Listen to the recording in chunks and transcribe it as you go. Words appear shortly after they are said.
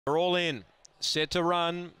They're all in, set to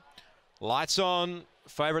run, lights on,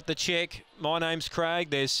 favourite the check. My Name's Craig,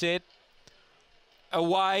 they're set.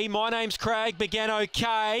 Away, My Name's Craig began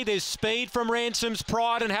okay. There's speed from Ransom's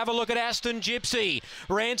Pride, and have a look at Aston Gypsy.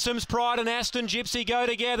 Ransom's Pride and Aston Gypsy go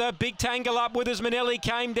together. Big tangle up with as Manelli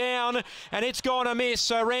came down, and it's gone amiss.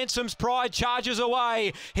 So Ransom's Pride charges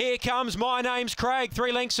away. Here comes My Name's Craig,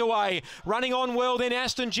 3 lengths away. Running on well, then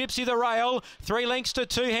Aston Gypsy the rail. 3 lengths to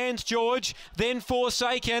Two Hands George, then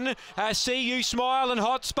Forsaken. See You Smile and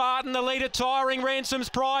Hot Spartan, the leader tiring. Ransom's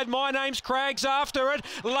Pride, My Name's Craig's after it.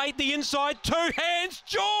 Late the inside, Two Hands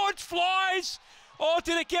George flies. Oh,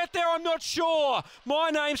 did it get there? I'm not sure.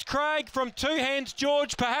 My Name's Craig from Two Hands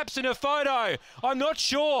George, perhaps in a photo. I'm not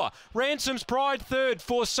sure. Ransom's Pride third,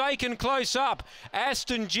 Forsaken close up.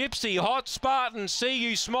 Aston Gypsy, Hot Spartan, See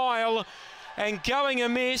You Smile. And going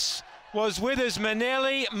amiss was Withers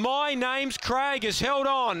Manelli. My Name's Craig has held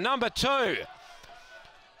on, number 2.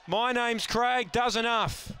 My Name's Craig does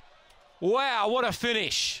enough. Wow, what a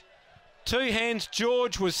finish. Two Hands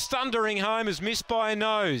George was thundering home as missed by a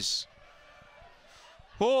nose.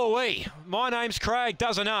 Oh-wee, My Name's Craig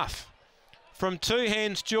does enough. From Two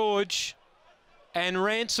Hands George and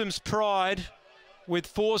Ransom's Pride with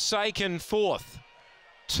Forsaken fourth.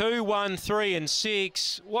 2, 1, 3 and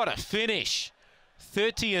 6. What a finish.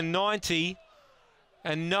 30 and 90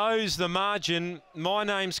 and knows the margin. My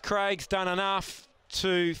Name's Craig's done enough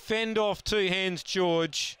to fend off Two Hands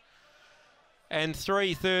George. And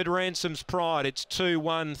 3 third, Ransom's Pride. It's 2,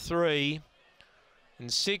 1, 3.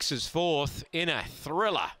 And 6 is fourth in a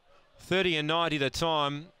thriller. 30 and 90 the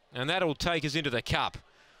time. And that'll take us into the Cup.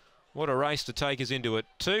 What a race to take us into it.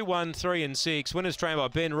 2, 1, 3 and 6. Winners trained by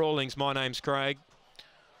Ben Rawlings. My Name's Craig.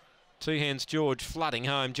 Two Hands George flooding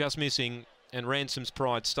home, just missing. And Ransom's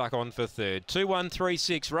Pride stuck on for third. 2, 1, 3,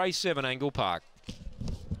 6. Race 7, Angle Park.